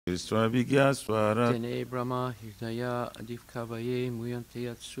Swavigyaswara Tene Brahma Hridaya Adivkavaye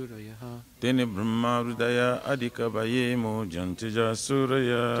Muyanteyat Surayaha Tene Brahma Hridaya Adikavaye Mujantija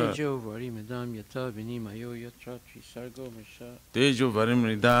Suraya Tejo Varimidam Yata Vinimayo Yatra Trisargo Misha Tejo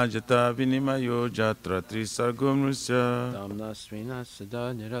Varimrida Jata Vinimayo Jatra Trisargomrusya Damna Svena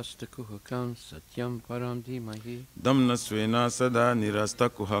Sada Nirastakuhakam Satyam Param Dimahi Damna Svena Sada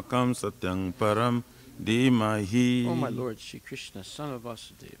Nirastakuhakam Satyam Param Dimahi. O my Lord Shri Krishna, son of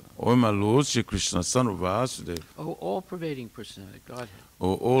Vasudeva. O my Lord Shri Krishna, son of Vasudeva. O all-pervading personality of Godhead.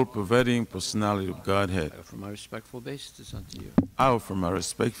 O all-pervading personality of Godhead. I offer my respectful obeisances unto you. I offer my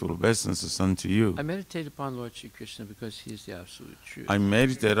respectful obeisances unto you. I meditate upon Lord Shri Krishna because he is the absolute truth. I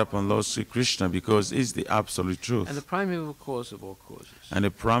meditate upon Lord Shri Krishna because he is the absolute truth. And the primeval cause of all causes. And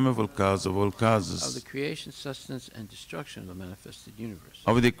the primeval cause of all causes. Of the creation, sustenance, and destruction of the manifested universe.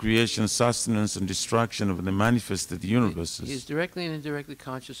 Of the creation, sustenance, and destruction of the manifested universes. He is directly and indirectly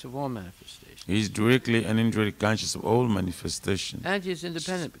conscious of all manifestations. He is directly and indirectly conscious of all manifestations. And he is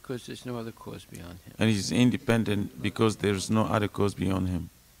independent because there is no other cause beyond him. And he is independent because there is no other cause beyond him.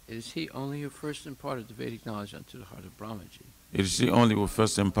 It is he only who first imparted the Vedic knowledge unto the heart of Brahmaji. It is he only who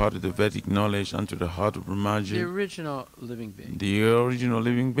first imparted the Vedic knowledge unto the heart of Brahmaji. The original living being. The original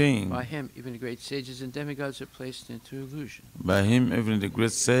living being. By him, even the great sages and demigods are placed into illusion. By him, even the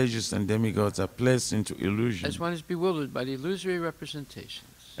great sages and demigods are placed into illusion. As one is bewildered by the illusory representations.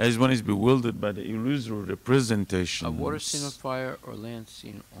 As one is bewildered by the illusory representation of water seen on fire or land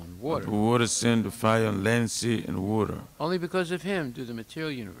seen on water. Of water seen on fire and land seen and water. Only because of him do the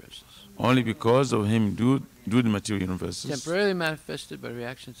material universes. Only because of him do the material universes. Temporarily manifested by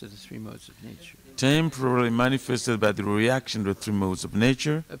reactions to the three modes of nature. Temporarily manifested by the reaction to the three modes of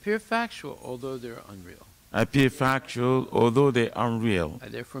nature. Appear factual, although they are unreal. Appear factual, although they are unreal. I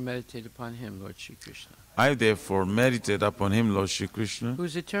therefore meditate upon him, Lord Shri Krishna. I therefore meditate upon him, Lord Shri Krishna. Who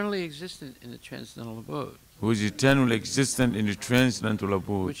is eternally existent in the transcendental abode. Who is eternally existent in the transcendental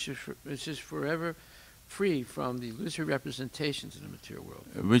abode. Which is forever free from the illusory representations of the material world.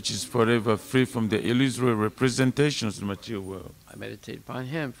 Which is forever free from the illusory representations of the material world. I meditate upon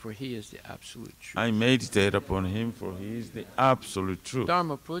him, for he is the absolute truth. I meditate upon him, for he is the absolute truth.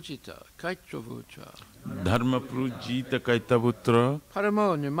 Dharma Prujita Kaitravudra. Dharma Prujita Kaitavutra.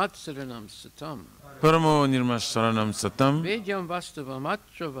 Paramo Nirmatsaranam Satam. Paramo Nirmasaranam Satam. Vedyam Vastavam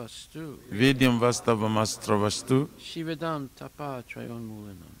Atravastu. Vedyam Vastavam Astravastu. Shivadam Tapa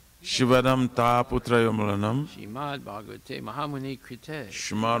Trayonmulanam. Shivadam Taputrayomulanam. Srimad Bhagavate Mahamuni Krite.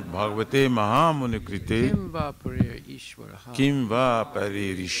 Srimad Bhagavate Mahamuni Krite. Kimva Parir Ishvaraha. Kimva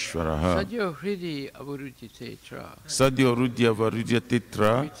Parir Ishvaraha. Sadyo Hridi Avurudya Tetra. Sadyo Rudya Varudya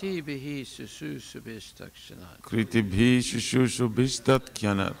Tetra. Kriti Bihi Susu Subhistakshanat. Kriti Bhi Shushu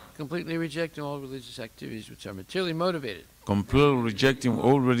Subhistatkyanat. Completely rejecting all religious activities which are materially motivated. Completely rejecting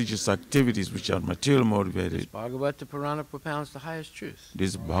all religious activities which are materially motivated. This Bhagavata Purana propounds the highest truth.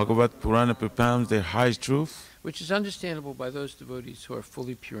 This Bhagavad Purana propounds the highest truth. Which is understandable by those devotees who are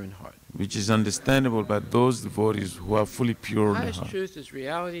fully pure in heart. Which is understandable by those devotees who are fully pure in heart. The highest truth is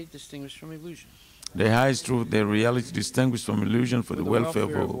reality distinguished from illusion. The highest truth, the reality distinguished from illusion for the welfare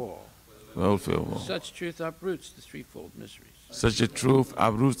of all. Welfare of all. Such truth uproots the threefold miseries. Such a truth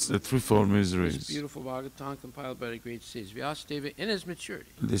uproots the threefold miseries. This beautiful Bhagavatam compiled by the great sage Vyasadeva in his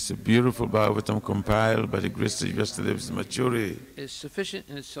maturity. This beautiful Bhagavatam compiled by the great sage Vyasadeva's maturity. Is sufficient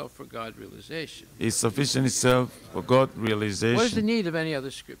in itself for God realization. Is sufficient itself for God realization. What is the need of any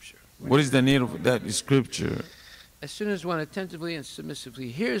other scripture? What is the need of that scripture? As soon as one attentively and submissively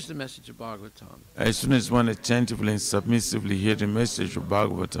hears the message of Bhagavatam. As soon as one attentively and submissively hears the message of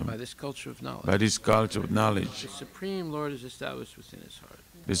Bhagavatam. By this culture of knowledge. By this culture of knowledge. The Supreme Lord is established within his heart.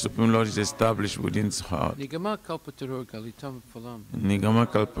 The Supreme Lord is established within his heart. Nigama kalpataro galitam phalam. Nigama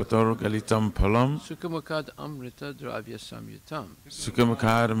kalpataro galitam phalam. Sukhamukad amrita dravya samyutam.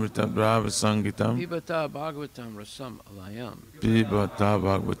 Sukhamukad amrita dravya sangitam. Pibata bhagavatam rasam alayam. Pibata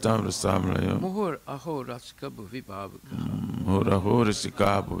bhagavatam rasam alayam. Muhur aho raskabu vibhavaka. Muhur aho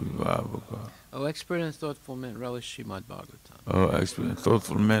rasikabu vibhavaka. O expert and thoughtful men, relish Srimad Bhagavatam. O expert and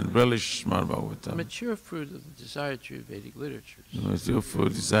thoughtful men, relish Srimad Bhagavatam. The mature fruit of the desired tree of Vedic literatures. The mature fruit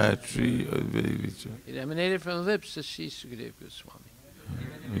of the desired tree of Vedic literature. It emanated from the lips of Sri Sukadeva Goswami.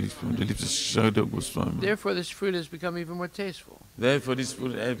 From the lips of Sukadeva Goswami. Therefore, this fruit has become even more tasteful. Therefore, this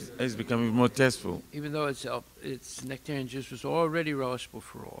fruit has become even more tasteful. Even though its nectarian juice was already relishable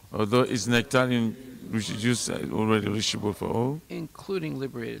for all. Although its nectarian juice is already relishable for all. Including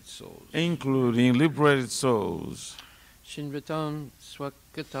liberated souls. Including liberated souls. Shinvatam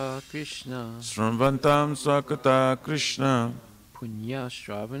Swakata Krishna. Srinvantam Swakata Krishna. Punya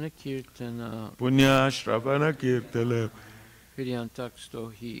Shravana Kirtana. Punya Shravana Kirtana.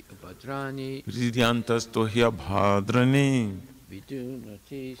 Hridyantaksto hi abhadrani. Hridyantasto hi abhadrani.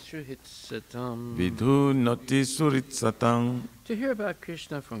 Vidunati sruhitsatam. Vidunati suritsatam. To hear about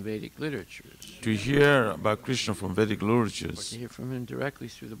Krishna from Vedic literatures. To hear about Krishna from Vedic Or literatures. to hear from him directly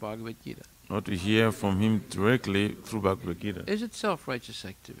through the Bhagavad Gita. Or to hear from him directly through Bhagavad Gita. Is itself righteous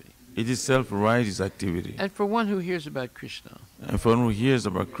activity. It is self-righteous activity. And for one who hears about Krishna, And for one who hears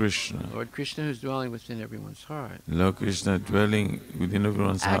about Krishna, Lord Krishna, who is dwelling within everyone's heart, Lord Krishna dwelling within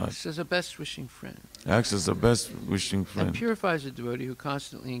everyone's heart, acts as a best wishing friend, acts as the best wishing and friend, purifies a devotee who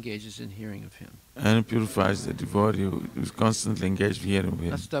constantly engages in hearing of him. and purifies the devotee who is constantly engaged hearing of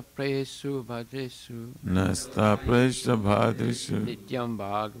him. Nasta presu bhadresu Nasta preshta bhadrishu nityam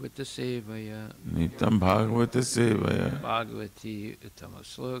bhagavata sevaya nitam bhagavata sevaya bhagavati uttama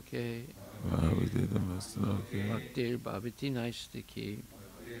sloke bhagavati dhamasloke bhaktir bhavati naistiki.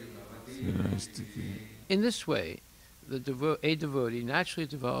 sinastiki. In this way, a devotee naturally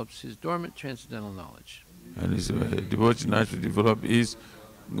develops his dormant transcendental knowledge. And this way, devotee naturally develop his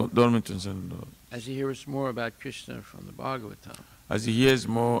dormant transcendental knowledge. As he hears more about Krishna from the Bhagavatam As he hears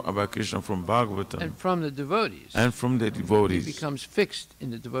more about Krishna from Bhagavatam and from the devotees, and from the he devotees, becomes fixed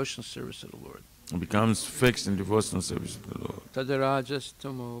in the devotional service of the Lord. he becomes fixed in devotional service of the Lord.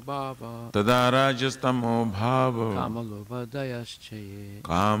 Tadarajastamo bhava Tada rajastamo bhava kamalobha dayaschaye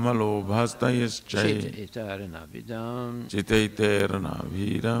kamalobhastayaschay cheta etaranavidam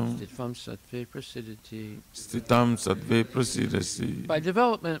chitaiteranabhiram stitvam sattve prasidati. stitam sattve prasidasi. By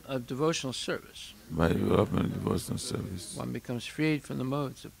development of devotional service, By development of devotional service, one becomes freed from the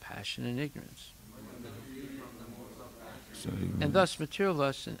modes of passion and ignorance, and thus material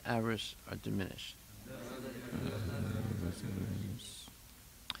lust and avarice are diminished.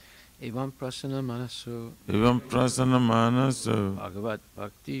 Evam prasana manaso Evam prasana manaso bhagavat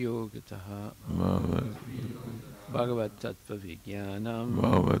bhakti yogataha bhagavat tattva vijnanam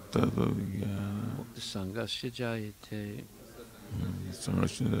bhavattva vijnana mukta sangasya jayate.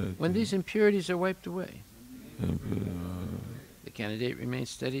 samashina. When these impurities are wiped away, the candidate remains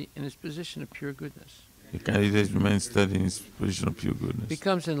steady in his position of pure goodness, The candidate remains steady in his position of pure goodness,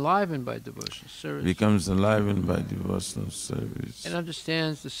 becomes enlivened by devotional service, becomes enlivened by devotional service, and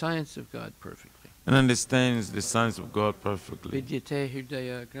understands the science of God perfectly. and understands the science of God perfectly. Vidyate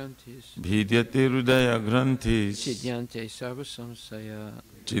hridaya granthis Bhidyate hridaya granthis chidyante sarva samsaya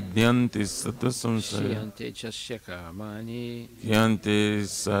chidyanti sattva samsaya shriyante chasya karmani yante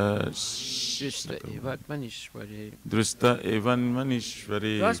drishta evatmanishvare. drusta evan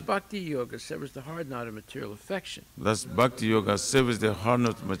manishvari. Thus bhakti yoga severs the hard knot of material affection Thus Bhakti Yoga severs the hard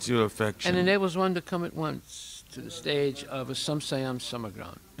knot of material affection and enables one to come at once to the stage of a samsayam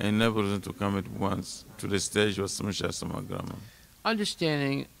samagram, and enables them to come at once to the stage of samshaya samagrama,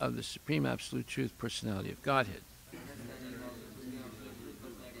 understanding of the Supreme Absolute Truth Personality of Godhead.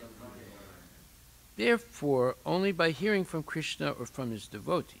 Therefore, only by hearing from Krishna or from his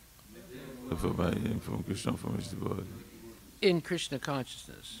devotee, therefore by hearing from Krishna from his devotee, in Krishna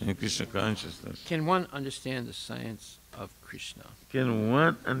consciousness, in Krishna consciousness, can one understand the science of Krishna. can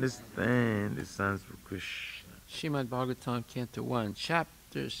one understand the science of Krishna. Srimad Bhagvatam, Canto 1,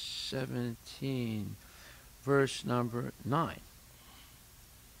 Chapter 17, verse number 9.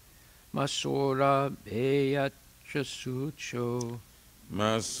 Masora bheyatra sucho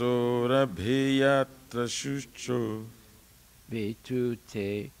Masora bheyatra shucho vetu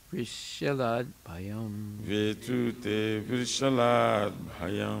te prishalad bhayam vetute vishalad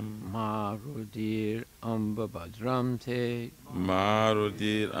bhayam marudir amba badram te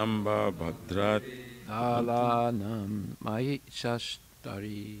marudir amba bhadrat kalanam mayi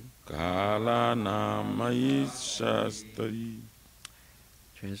shastari. kala namayi shastari.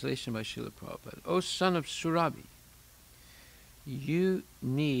 Translation by Srila Prabhupada. O son of Surabi, you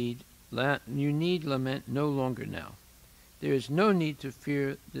need lament no longer now. There is no need to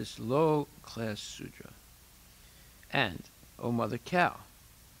fear this low-class Sudra. And, O mother cow,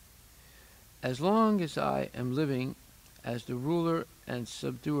 as long as I am living as the ruler and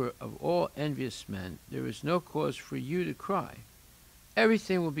subduer of all envious men, there is no cause for you to cry.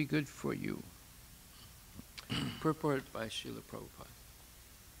 Everything will be good for you. Purport by Srila Prabhupada.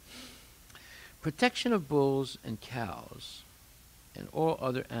 Protection of bulls and cows and all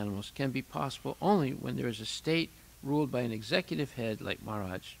other animals can be possible only when there is a state ruled by an executive head like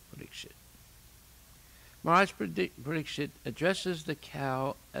Maharaj Parikshit. Maharaj Parikshit addresses the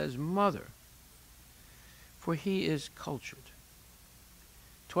cow as mother, for he is cultured,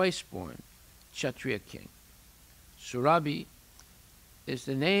 twice born, Kshatriya king. Surabi is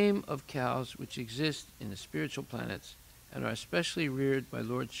the name of cows which exist in the spiritual planets and are especially reared by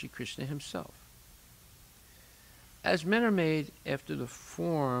Lord Sri Krishna himself. As men are made after the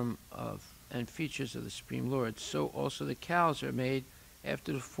form of and features of the Supreme Lord, so also the cows are made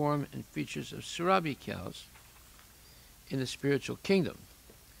after the form and features of Surabhi cows in the spiritual kingdom.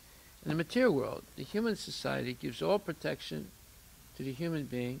 In the material world, the human society gives all protection to the human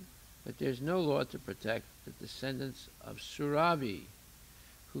being, but there is no law to protect the descendants of Surabhi,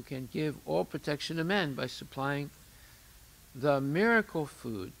 who can give all protection to men by supplying the miracle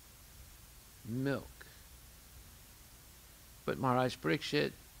food, milk. But Maharaj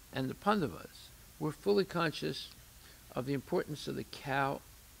Parikshit and the Pandavas were fully conscious of the importance of the cow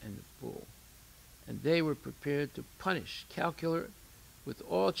and the bull, and they were prepared to punish Calcular with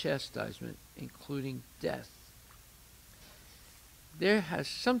all chastisement, including death. There has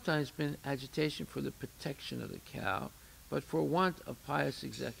sometimes been agitation for the protection of the cow, but for want of pious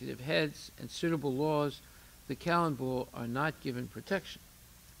executive heads and suitable laws, the cow and bull are not given protection.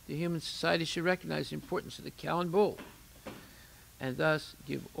 The human society should recognize the importance of the cow and bull, and thus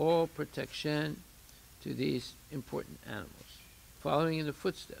give all protection to these important animals, following in the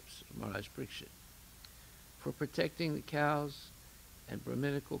footsteps of Maharaj Parikshit. For protecting the cows and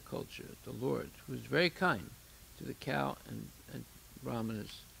Brahminical culture, the Lord, who is very kind to the cow and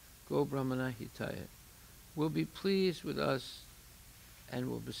Brahmanas, Go Brahmana Hitaya, will be pleased with us and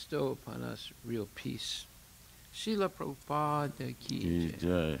will bestow upon us real peace. Srila Prabhupada ki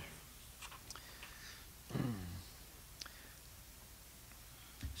jai.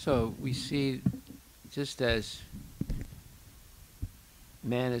 So we see, just as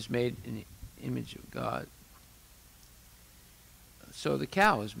man is made in the image of God, so the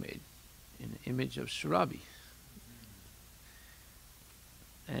cow is made in the image of Surabhi.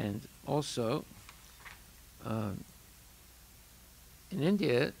 And also, in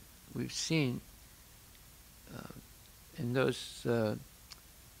India, we've seen in those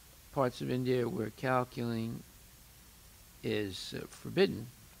parts of India where cow killing is forbidden,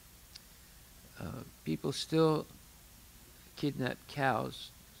 people still kidnap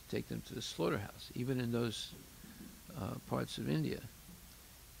cows to take them to the slaughterhouse, even in those parts of India.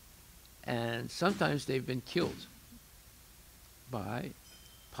 And sometimes they've been killed by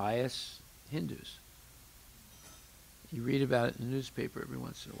pious Hindus. You read about it in the newspaper every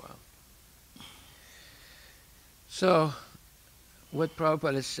once in a while. So what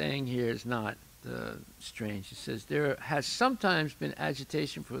Prabhupada is saying here is not strange. He says, there has sometimes been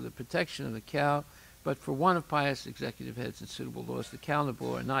agitation for the protection of the cow, but for want of pious executive heads and suitable laws, the cow and the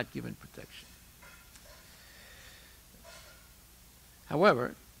bull are not given protection.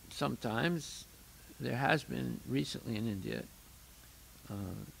 However, sometimes there has been recently in India,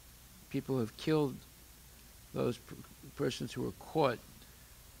 people have killed those persons who were caught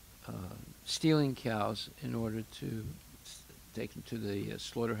stealing cows in order to take them to the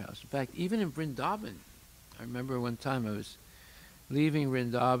slaughterhouse. In fact, even in Vrindavan, I remember one time I was leaving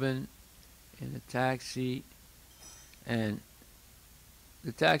Vrindavan in a taxi, and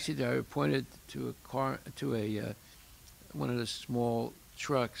the taxi driver pointed to a car, to a one of the small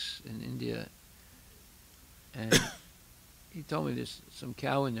trucks in India, and he told me there's some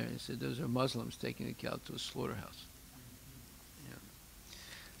cow in there. He said those are Muslims taking the cow to a slaughterhouse. Yeah.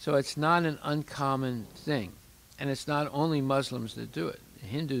 So it's not an uncommon thing. And it's not only Muslims that do it.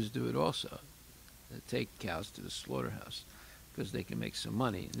 Hindus do it also. They take cows to the slaughterhouse because they can make some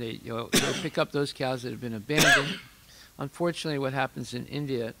money. They'll pick up those cows that have been abandoned. Unfortunately, what happens in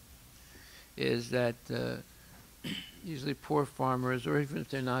India is that usually poor farmers, or even if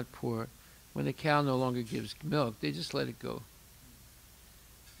they're not poor, when the cow no longer gives milk, they just let it go.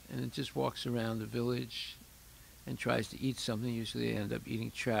 And it just walks around the village and tries to eat something. Usually they end up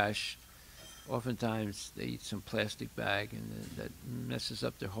eating trash. Oftentimes they eat some plastic bag, and that messes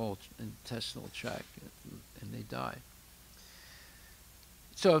up their whole intestinal tract, and they die.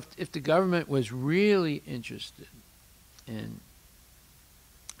 So if the government was really interested in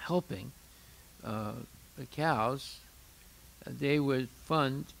helping the cows, they would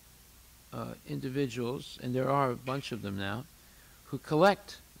fund individuals, and there are a bunch of them now, who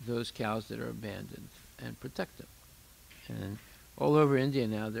collect those cows that are abandoned and protect them. And all over India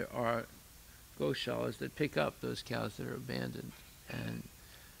now there are goshalas that pick up those cows that are abandoned and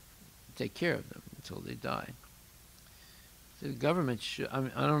take care of them until they die. So the government should, I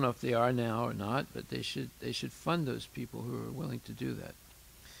don't know if they are now or not, but they should fund those people who are willing to do that.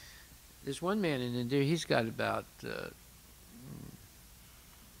 There's one man in India, he's got about,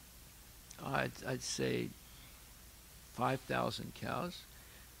 I'd say 5,000 cows,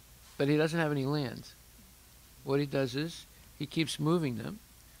 but he doesn't have any land. What he does is he keeps moving them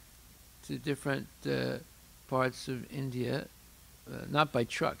to different parts of India, not by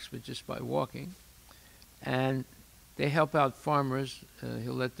trucks, but just by walking. And they help out farmers.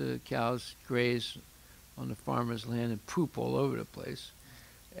 He'll let the cows graze on the farmer's land and poop all over the place,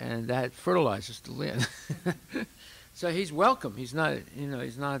 and that fertilizes the land. So he's welcome. He's not,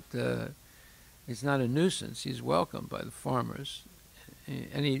 he's not a nuisance. He's welcomed by the farmers,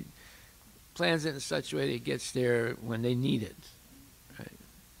 and he plans it in such a way that he gets there when they need it. Right?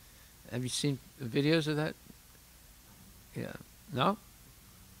 Have you seen videos of that? Yeah. No?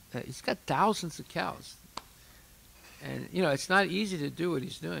 He's got thousands of cows. And, it's not easy to do what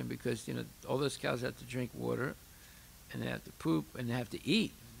he's doing because, all those cows have to drink water and they have to poop and they have to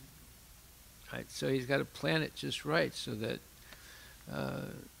eat. Right? So he's got to plan it just right so that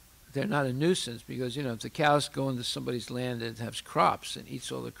they're not a nuisance because, if the cows go into somebody's land that has crops and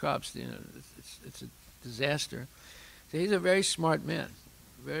eats all the crops, it's a disaster. So he's a very smart man.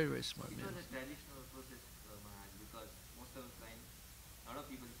 Very, very smart man. It was a traditional process, Maharaj, because most of the time, a lot of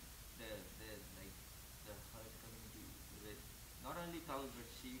people, like the herd community, not only cows but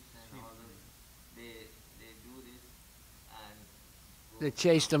sheep and all those, they do this and they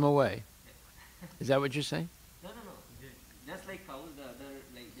chased them away. Is that what you're saying? No. Just like cows, the other,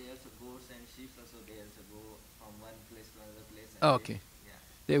 like they also goats and sheep also, they also go from one place to another place. And Okay.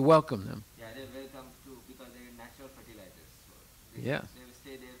 They welcome them. Yeah, they welcome too because they're natural fertilizers. So they will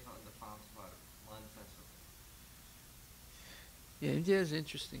stay there on the farms for months or so. Yeah, India is an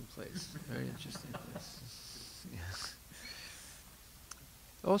interesting place. Very interesting place. Yeah.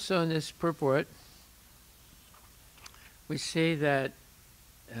 Also in this purport, we say that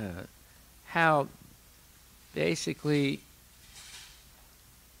how basically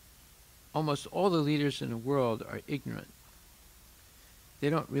almost all the leaders in the world are ignorant. They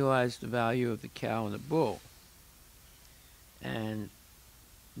don't realize the value of the cow and the bull. And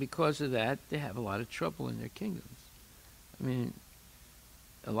because of that, they have a lot of trouble in their kingdoms. I mean,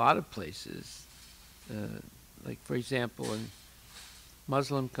 a lot of places, like for example, in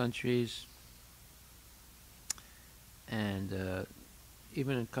Muslim countries and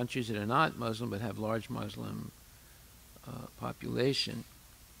even in countries that are not Muslim but have large Muslim population,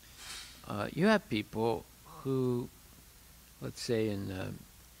 you have people who, let's say in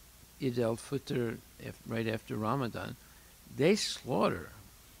Eid al-Fitr, right after Ramadan, they slaughter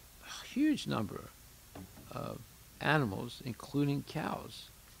a huge number of animals, including cows.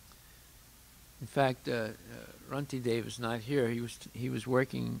 In fact, Ranti Dev is not here. He was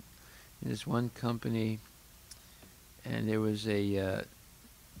working in this one company, and there was a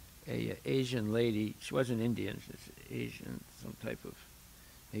Asian lady. She wasn't Indian. She was Asian, some type of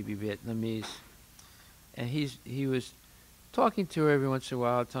maybe Vietnamese. And he was talking to her every once in a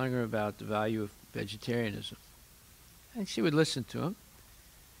while, telling her about the value of vegetarianism. And she would listen to him.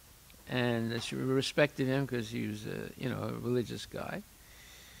 And she respected him because he was a religious guy.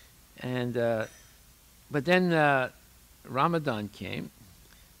 And but then Ramadan came,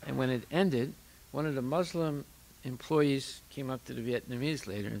 and when it ended, one of the Muslim employees came up to the Vietnamese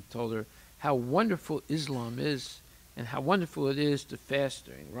lady and told her how wonderful Islam is and how wonderful it is to fast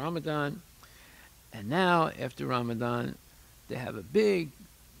during Ramadan. And now, after Ramadan, they have a big,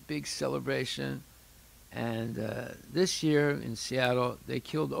 big celebration. And this year in Seattle, they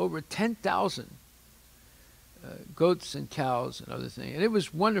killed over 10,000 goats and cows and other things. And it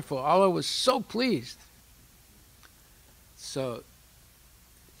was wonderful. Allah was so pleased. So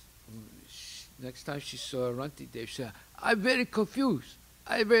next time she saw Ranti Dev, she said, I'm very confused.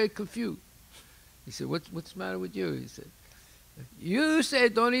 I'm very confused. He said, what's the matter with you? He said, you say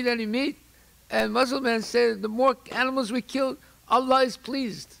don't eat any meat, and Muslim men say the more animals we kill, Allah is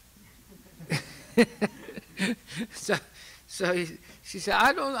pleased. She said,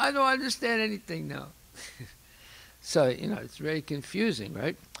 I don't understand anything now. So, it's very confusing,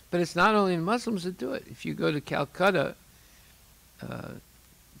 right? But it's not only Muslims that do it. If you go to Calcutta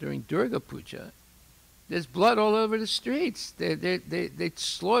during Durga Puja, there's blood all over the streets. They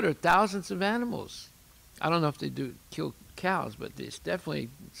slaughter thousands of animals. I don't know if they do kill cows, but there's definitely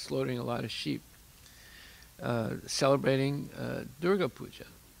slaughtering a lot of sheep, celebrating Durga Puja.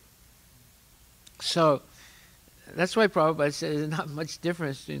 So that's why Prabhupada says there's not much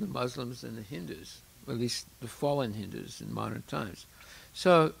difference between the Muslims and the Hindus, or at least the fallen Hindus in modern times.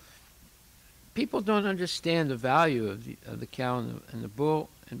 So people don't understand the value of the cow and the bull,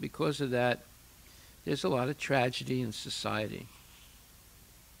 and because of that, there's a lot of tragedy in society.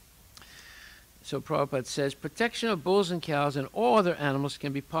 So Prabhupada says, protection of bulls and cows and all other animals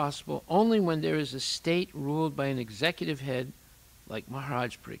can be possible only when there is a state ruled by an executive head like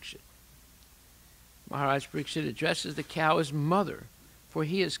Maharaj Parikshit. Maharaj Parikshit addresses the cow as mother, for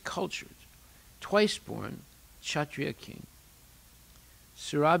he is cultured, twice born Kshatriya king.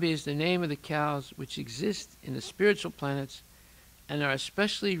 Surabhi is the name of the cows which exist in the spiritual planets and are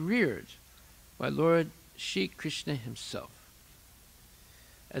especially reared by Lord Shri Krishna himself.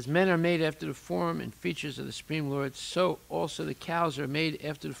 As men are made after the form and features of the Supreme Lord, so also the cows are made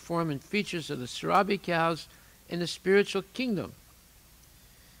after the form and features of the Surabhi cows in the spiritual kingdom.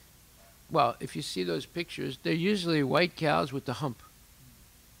 Well, if you see those pictures, they're usually white cows with the hump.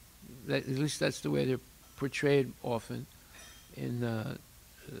 At least that's the way they're portrayed often in the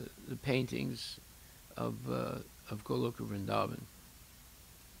paintings of Goloka Vrindavan.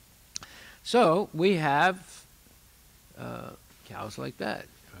 So we have cows like that,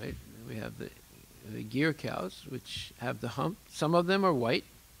 right? We have the gear cows, which have the hump. Some of them are white.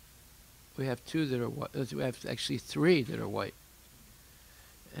 We have two that are white. We have actually three that are white.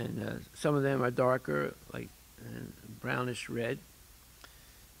 And some of them are darker, like brownish red.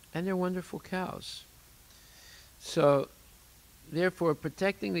 And they're wonderful cows. So, therefore,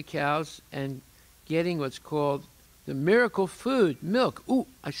 protecting the cows and getting what's called the miracle food, milk. Ooh,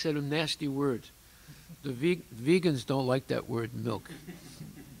 I said a nasty word. The vegans don't like that word, milk.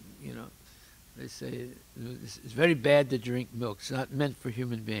 You know, they say it's very bad to drink milk. It's not meant for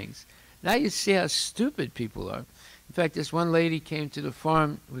human beings. Now you see how stupid people are. In fact, this one lady came to the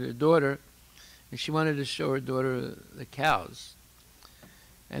farm with her daughter, and she wanted to show her daughter the cows.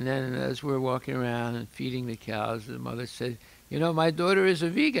 And then as we were walking around and feeding the cows, the mother said, "You know, my daughter is a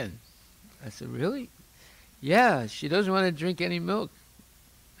vegan." I said, "Really?" "Yeah, she doesn't want to drink any milk."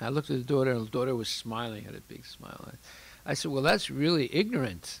 I looked at the daughter, and the daughter was smiling, had a big smile. I said, "Well, that's really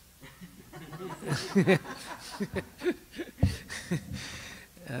ignorant."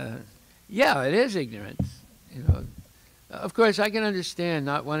 Yeah, it is ignorant. You know, of course, I can understand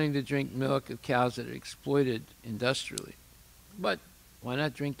not wanting to drink milk of cows that are exploited industrially, but why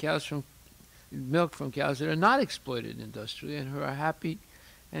not drink milk from cows that are not exploited industrially and who are happy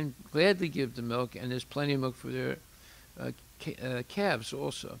and gladly give the milk, and there's plenty of milk for their calves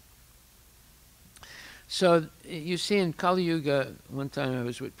also. So you see in Kali Yuga, one time I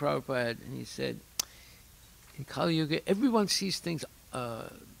was with Prabhupada, and he said, in Kali Yuga, everyone sees things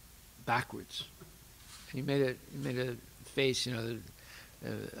backwards. And he made a face, you know,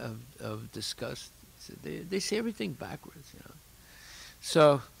 of disgust. He said, they see everything backwards, you know.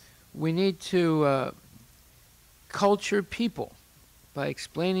 So we need to culture people by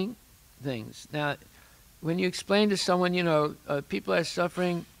explaining things. Now, when you explain to someone, you know, people are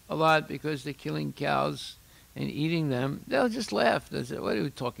suffering a lot because they're killing cows and eating them, they'll just laugh. They'll say, "What are we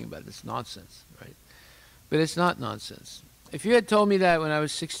talking about? It's nonsense," right? But it's not nonsense. If you had told me that when I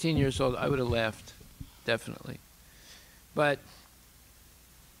was 16 years old, I would have laughed, definitely. But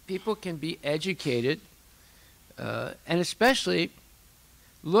people can be educated, and especially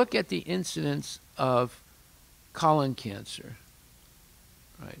look at the incidence of colon cancer,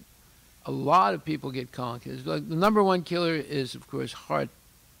 right? A lot of people get colon cancer. Like the number one killer is, of course, heart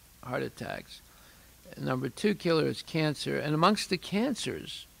attacks. Number two killer is cancer. And amongst the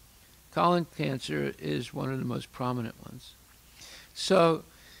cancers, colon cancer is one of the most prominent ones. So,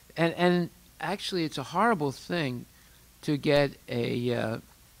 and actually it's a horrible thing to get a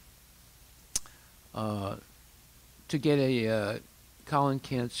colon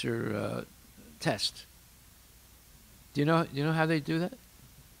cancer test. Do you know how they do that?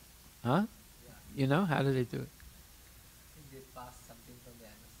 Huh? Yeah. You know, how do they do it? They pass something from the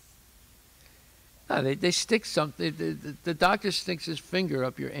anus. No, they stick something. The doctor sticks his finger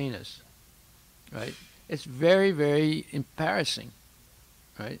up your anus, right? It's very, very embarrassing,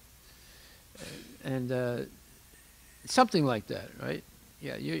 right? And something like that, right?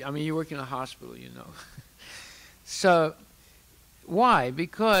 Yeah, you work in a hospital, you know. So, why?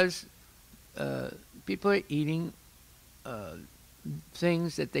 Because people are eating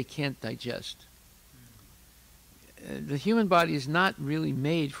things that they can't digest. The human body is not really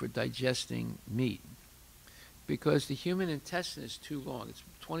made for digesting meat because the human intestine is too long. It's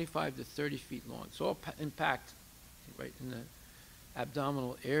 25 to 30 feet long. It's all packed right in the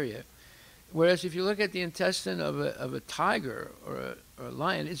abdominal area. Whereas if you look at the intestine of a tiger or a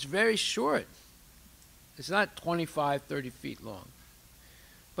lion, it's very short. It's not 25, 30 feet long.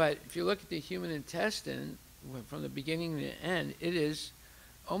 But if you look at the human intestine, from the beginning to the end, it is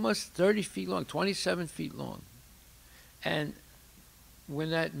almost 30 feet long, 27 feet long. And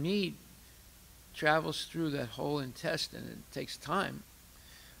when that meat travels through that whole intestine, it takes time,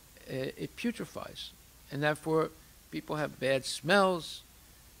 it putrefies. And therefore, people have bad smells,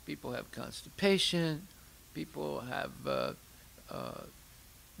 people have constipation, people have,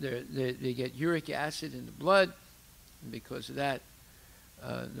 they get uric acid in the blood, and because of that,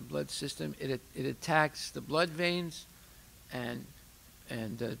 the blood system, it attacks the blood veins, and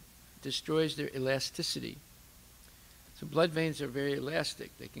and destroys their elasticity. So blood veins are very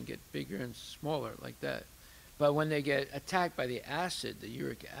elastic. They can get bigger and smaller like that. But when they get attacked by the acid, the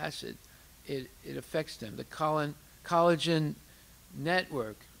uric acid, it affects them. The collagen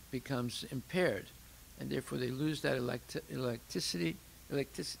network becomes impaired, and therefore they lose that elasticity,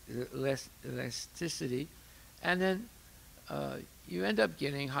 and then you end up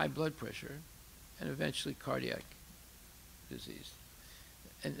getting high blood pressure and eventually cardiac disease.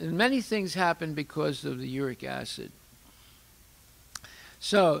 And many things happen because of the uric acid.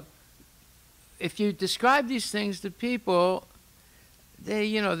 So if you describe these things to people, they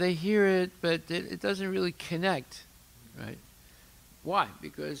hear it, but it doesn't really connect, right? Why?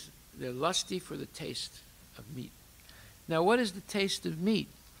 Because they're lusty for the taste of meat. Now, what is the taste of meat?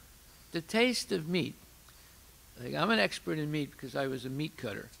 The taste of meat. Like, I'm an expert in meat because I was a meat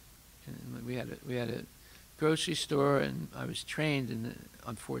cutter. And we had a grocery store, and I was trained in it,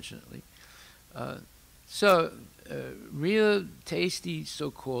 unfortunately. Real tasty,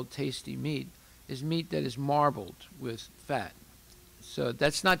 so-called tasty meat is meat that is marbled with fat. So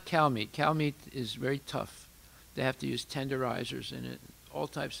that's not cow meat. Cow meat is very tough. They have to use tenderizers in it, all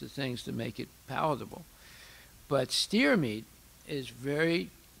types of things to make it palatable. But steer meat is very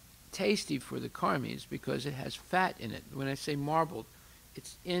tasty for the karmis because it has fat in it. When I say marbled,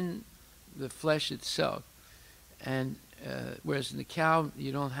 it's in the flesh itself. And whereas in the cow,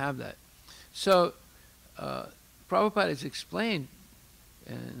 you don't have that. So Prabhupada has explained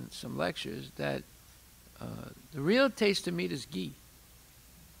in some lectures that the real taste of meat is ghee.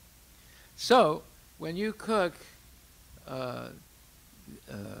 So when you cook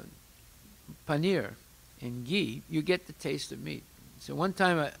paneer in ghee, you get the taste of meat. So one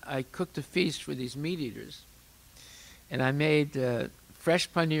time I cooked a feast for these meat eaters, and I made fresh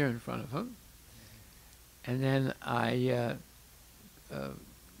paneer in front of them, and then I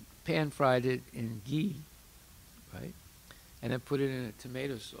pan-fried it in ghee, right? And I put it in a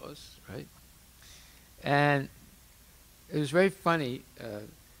tomato sauce, right? And it was very funny.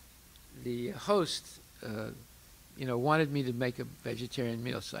 The host, wanted me to make a vegetarian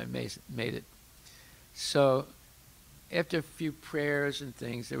meal, so I made it. So after a few prayers and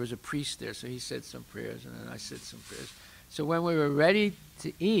things, there was a priest there, so he said some prayers, and then I said some prayers. So when we were ready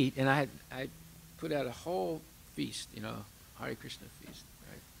to eat, and I put out a whole feast, Hare Krishna feast,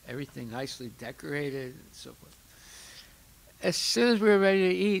 right? Everything nicely decorated and so forth. As soon as we were ready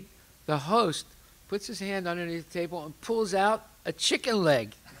to eat, the host puts his hand underneath the table and pulls out a chicken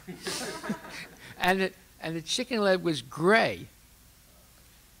leg. and the chicken leg was gray.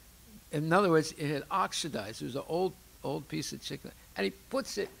 In other words, it had oxidized. It was an old piece of chicken. And he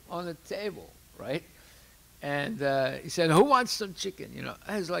puts it on the table, right? And he said, "Who wants some chicken?"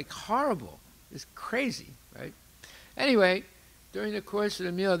 It was like horrible. It's crazy, right? Anyway, during the course of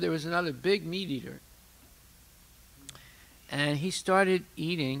the meal, there was another big meat eater. And he started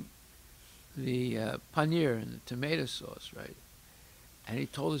eating the paneer and the tomato sauce, right? And he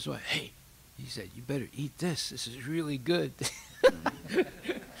told his wife, "Hey," he said, "you better eat this. This is really good."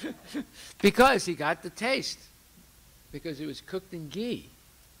 Because he got the taste. Because it was cooked in ghee,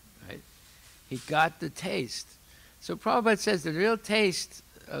 right? He got the taste. So Prabhupada says the real taste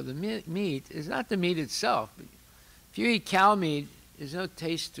of the meat is not the meat itself. If you eat cow meat, there's no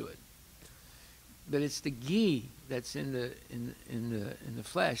taste to it. But it's the ghee that's in the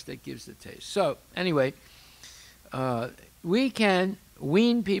flesh that gives the taste. So anyway, we can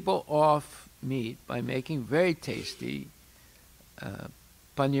wean people off meat by making very tasty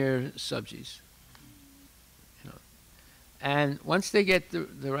paneer sabjis. And once they get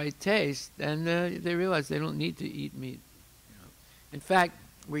the right taste, then they realize they don't need to eat meat. In fact,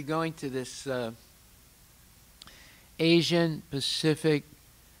 we're going to this Asian Pacific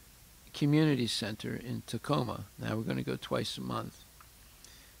Community Center in Tacoma. Now we're going to go twice a month.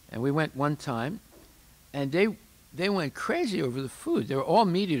 And we went one time, and they went crazy over the food. They were all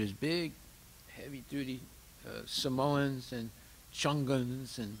meat eaters, big, heavy-duty Samoans and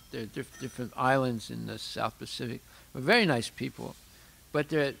Chungans, and they're different islands in the South Pacific. They're very nice people, but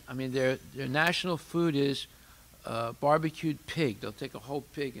their national food is barbecued pig. They'll take a whole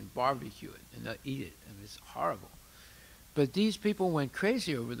pig and barbecue it, and they'll eat it, and it's horrible. But these people went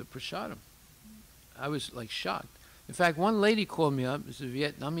crazy over the prasadam. I was like shocked. In fact, one lady called me up. It's a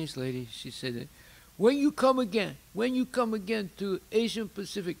Vietnamese lady. She said, "When you come again? When you come again to Asian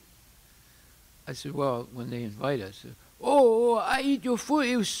Pacific?" I said, "Well, when they invite us." Oh, I eat your food.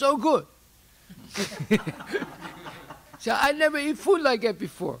 It was so good. So I never eat food like that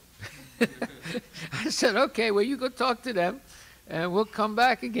before. I said, "Okay, well, you go talk to them, and we'll come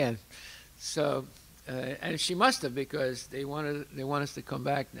back again." So and she must have, because they want us to come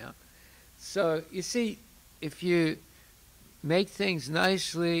back now. So you see, if you make things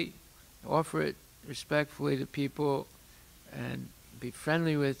nicely, offer it respectfully to people, and be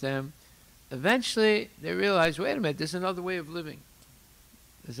friendly with them, eventually they realize, wait a minute, there's another way of living.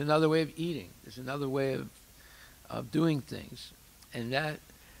 There's another way of eating. There's another way of doing things. And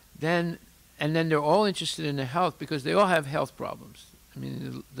then they're all interested in their health, because they all have health problems. I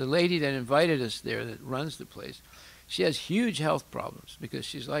mean, the lady that invited us there, that runs the place, she has huge health problems, because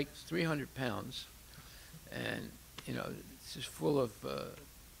she's like 300 pounds, and it's just full of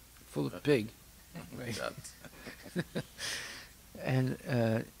pig. Right? And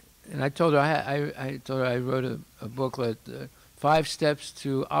I told her I told her I wrote a booklet, 5 Steps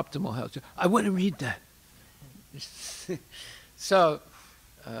to Optimal Health. I want to read that. So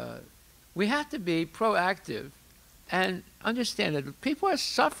we have to be proactive and understand that people are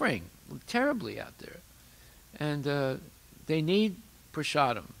suffering terribly out there, and they need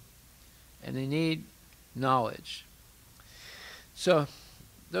prasadam, and they need knowledge. So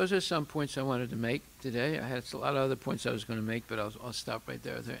those are some points I wanted to make today. I had a lot of other points I was going to make, but I'll stop right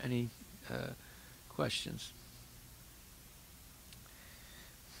there. Are there any questions?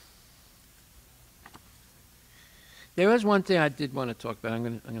 There was one thing I did want to talk about. I'm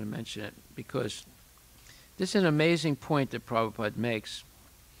going to mention it, because this is an amazing point that Prabhupada makes,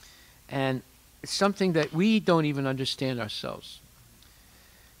 and it's something that we don't even understand ourselves.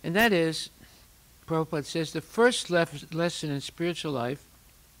 And that is, Prabhupada says, the first lesson in spiritual life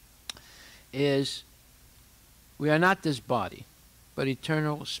is we are not this body, but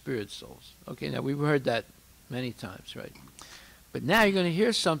eternal spirit souls. Okay, now we've heard that many times, right? But now you're going to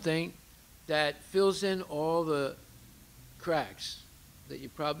hear something that fills in all the cracks that you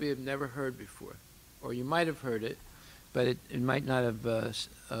probably have never heard before. Or you might have heard it, but it might not have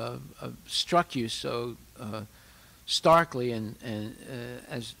struck you so starkly and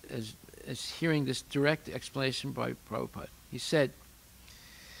as hearing this direct explanation by Prabhupada. He said,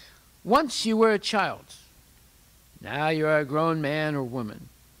 once you were a child, now you are a grown man or woman.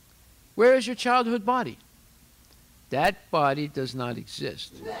 Where is your childhood body? That body does not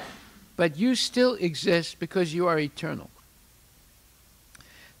exist. But you still exist because you are eternal.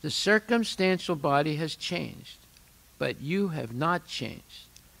 The circumstantial body has changed, but you have not changed.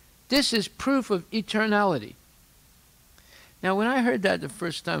 This is proof of eternality. Now, when I heard that the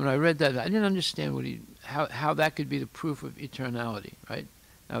first time, and I read that, I didn't understand how that could be the proof of eternality, right?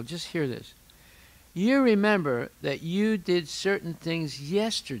 Now, just hear this. You remember that you did certain things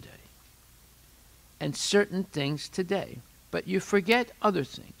yesterday and certain things today, but you forget other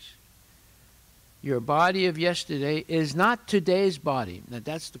things. Your body of yesterday is not today's body. Now,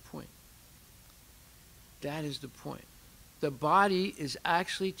 that's the point. That is the point. The body is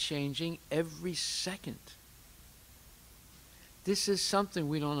actually changing every second. This is something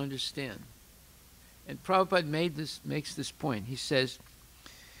we don't understand. And Prabhupada makes this point. He says,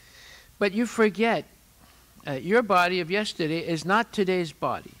 but you forget your body of yesterday is not today's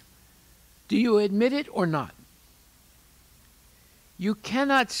body. Do you admit it or not? You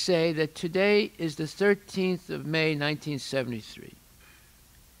cannot say that today is the 13th of May, 1973.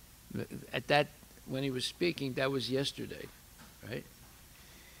 At that, when he was speaking, that was yesterday, right?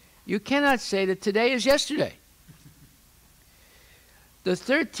 You cannot say that today is yesterday. The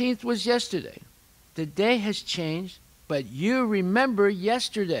 13th was yesterday. The day has changed, but you remember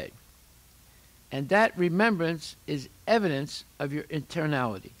yesterday. And that remembrance is evidence of your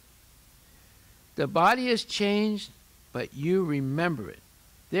eternality. The body has changed, but you remember it.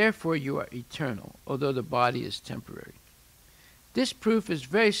 Therefore, you are eternal, although the body is temporary. This proof is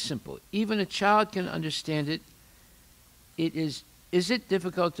very simple. Even a child can understand it. Is it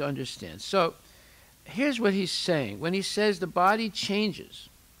difficult to understand? So, here's what he's saying. When he says the body changes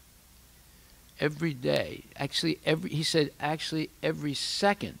every day, he said every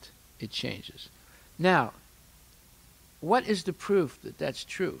second it changes. Now, what is the proof that that's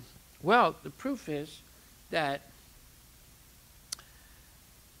true? Well, the proof is that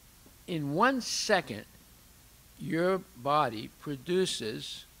in 1 second, your body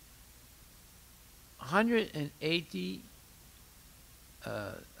produces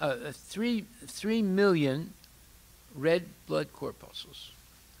 3 million red blood corpuscles.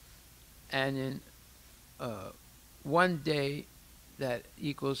 And in 1 day, that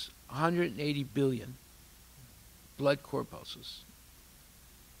equals 180 billion blood corpuscles.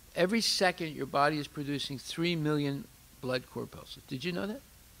 Every second, your body is producing 3 million blood corpuscles. Did you know that?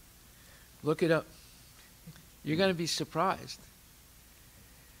 Look it up. You're going to be surprised.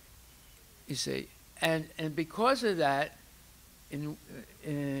 You see, and because of that,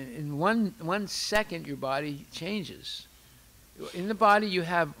 in one second your body changes. In the body you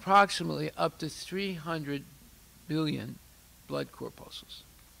have approximately up to 300 billion blood corpuscles.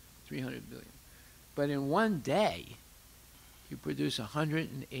 300 billion. But in one day you produce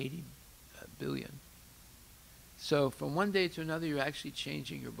 180 billion. So from one day to another you're actually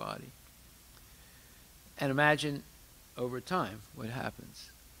changing your body. And imagine over time what happens.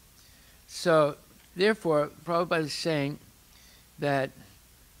 So therefore Prabhupada is saying that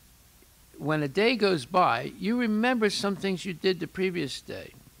when a day goes by, you remember some things you did the previous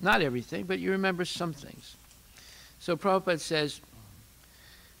day. Not everything, but you remember some things. So Prabhupada says,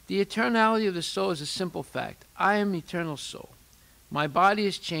 the eternality of the soul is a simple fact. I am eternal soul. My body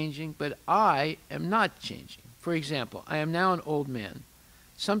is changing, but I am not changing. For example, I am now an old man.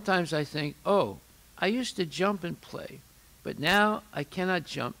 Sometimes I think, oh, I used to jump and play, but now I cannot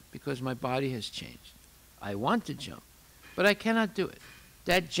jump because my body has changed. I want to jump, but I cannot do it.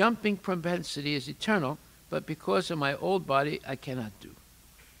 That jumping propensity is eternal, but because of my old body, I cannot do.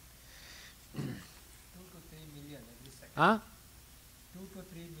 2 to 3 million every second. Huh? 2 to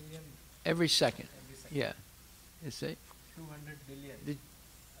 3 million Every second. every second. Yeah. You see? 200 billion Did-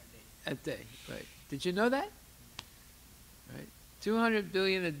 a day. A day, right. Did you know that? Right. 200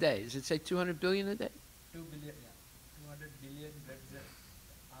 billion a day. Does it say 200 billion a day? 2 billion, yeah. 200 billion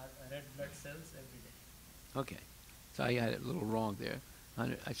red blood cells every day. Okay. So I got it a little wrong there.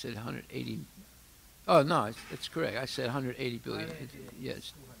 I said 180. Oh, no, it's correct. I said 180 billion. 180,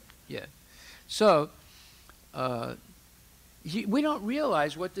 Yes. 200. Yeah. So, we don't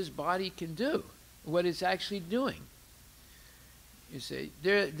realize what this body can do, what it's actually doing. You see,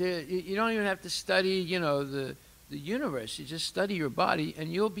 you don't even have to study, the universe. You just study your body,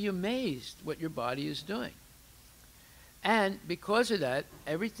 and you'll be amazed what your body is doing. And because of that,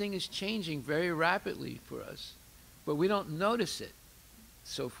 everything is changing very rapidly for us, but we don't notice it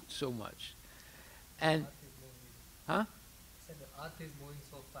so much. And, huh? Said the earth is moving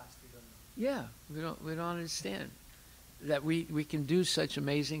so fast, we don't know. Yeah, we don't understand that we can do such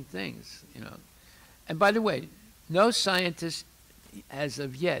amazing things, And by the way, no scientist as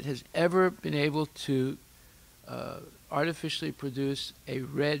of yet has ever been able to artificially produce a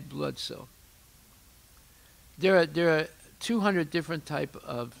red blood cell. There are 200 different type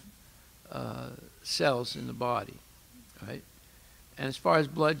of cells in the body, right? And as far as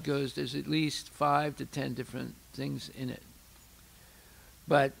blood goes, there's at least 5 to 10 different things in it.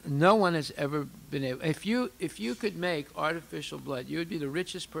 But no one has ever been able. If you could make artificial blood, you would be the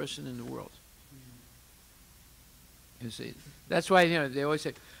richest person in the world. You see, that's why they always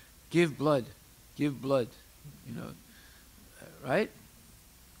say, "Give blood, right?"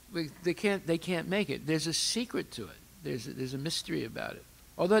 They can't make it. There's a secret to it. There's a mystery about it.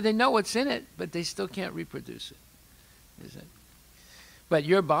 Although they know what's in it, but they still can't reproduce it. You see? But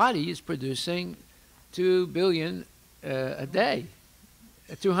your body is producing 2 billion a day,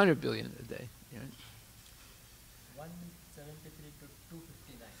 200 billion a day. 173 to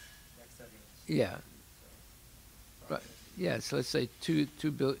 259. That's the range. Yeah. Right. Yeah, so let's say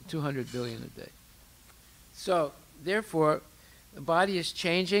 200 billion a day. So, therefore, the body is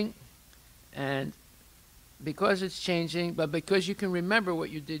changing, and because it's changing, but because you can remember what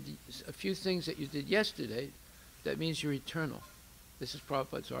you did, a few things that you did yesterday, that means you're eternal. This is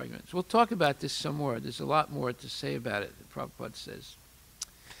Prabhupada's argument. So we'll talk about this some more. There's a lot more to say about it, that Prabhupada says.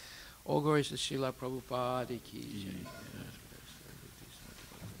 All glories to Srila Prabhupada ki jai.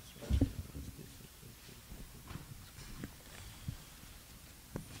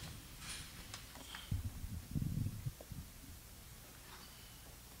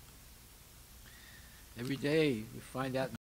 Every day we find out